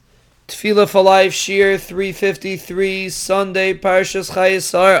Tefillah for Life, Shir 353, Sunday, Parshas Chayei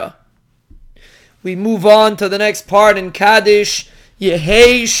Sarah. We move on to the next part in Kaddish,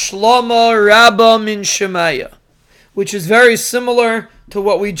 Yehei Shlomo Rabba Min Shemaya, which is very similar to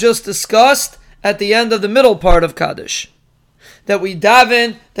what we just discussed at the end of the middle part of Kaddish. That we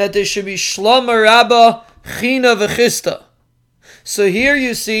daven that there should be Shlomo Rabba China V'chista. So here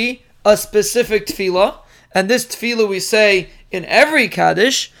you see a specific tefillah, and this tefillah we say in every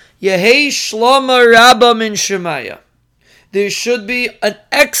Kaddish, Yehei Shlomo Rabba Min Shemaya. There should be an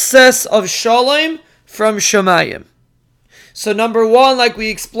excess of shalom from Shemayim. So number one, like we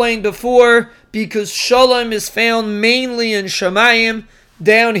explained before, because shalom is found mainly in Shemayim,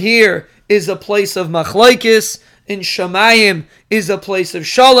 down here is a place of machlokes, in Shemayim is a place of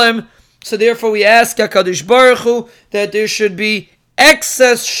shalom. So therefore we ask HaKadosh Baruch Hu that there should be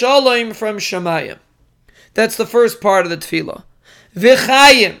excess shalom from Shemayim. That's the first part of the tefillah.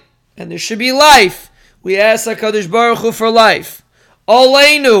 V'chayim, and there should be life. We ask HaKadosh Baruch Hu for life.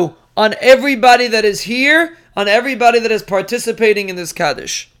 Aleinu, on everybody that is here, on everybody that is participating in this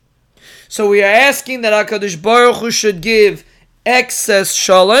Kaddish. So we are asking that HaKadosh Baruch Hu should give excess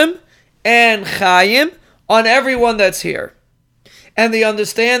shalom and chayim on everyone that's here. And the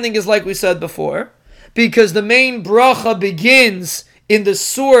understanding is like we said before, because the main bracha begins in the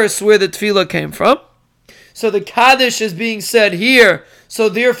source where the tefillah came from. So the Kaddish is being said here, so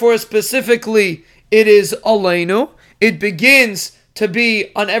therefore specifically it is Aleinu. It begins to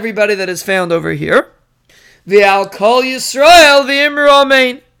be on everybody that is found over here. V'al kol Yisrael v'imru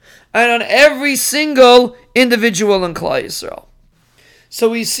amen. And on every single individual in Klal Yisrael. So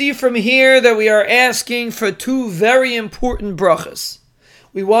we see from here that we are asking for two very important brachas.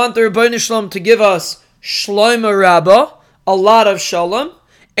 We want the Rebbeinu Shalom to give us Shlomo Rabba, a lot of shalom,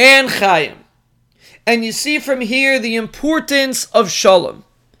 and chayim. And you see from here the importance of shalom.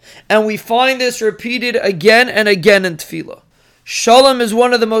 And we find this repeated again and again in tefillah. Shalom is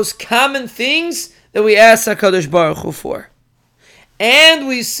one of the most common things that we ask HaKadosh Baruch Hu for. And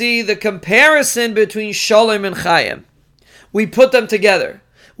we see the comparison between shalom and chayim. We put them together.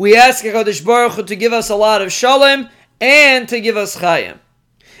 We ask HaKadosh Baruch Hu to give us a lot of shalom and to give us chayim.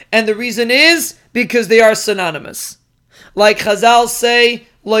 And the reason is because they are synonymous. Like Chazal say,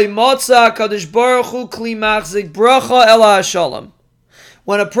 Lo motza HaKadosh Baruch Hu kli machzik bracha ela hashalom.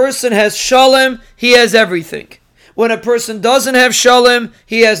 When a person has shalom, he has everything. When a person doesn't have shalom,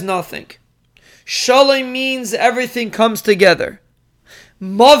 he has nothing. Shalom means everything comes together.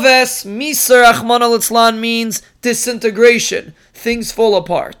 Maves, Misar, Achman al-Itzlan means disintegration. Things fall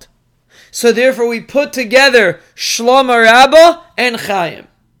apart. So therefore we put together Shlomo Rabba and Chayim.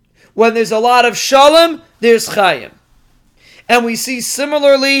 When there's a lot of shalom, there's Chayim. And we see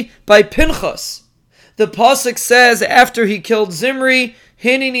similarly by Pinchas. The Pasuk says after he killed Zimri,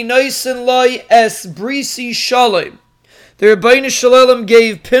 Hinini noisen loy es brisi shalom. The Rebbeinu Shalom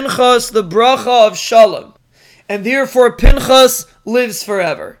gave Pinchas the bracha of shalom. And therefore Pinchas lives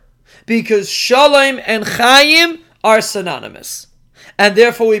forever. Because shalom and chayim are synonymous. And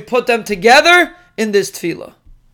therefore we put them together in this tefillah.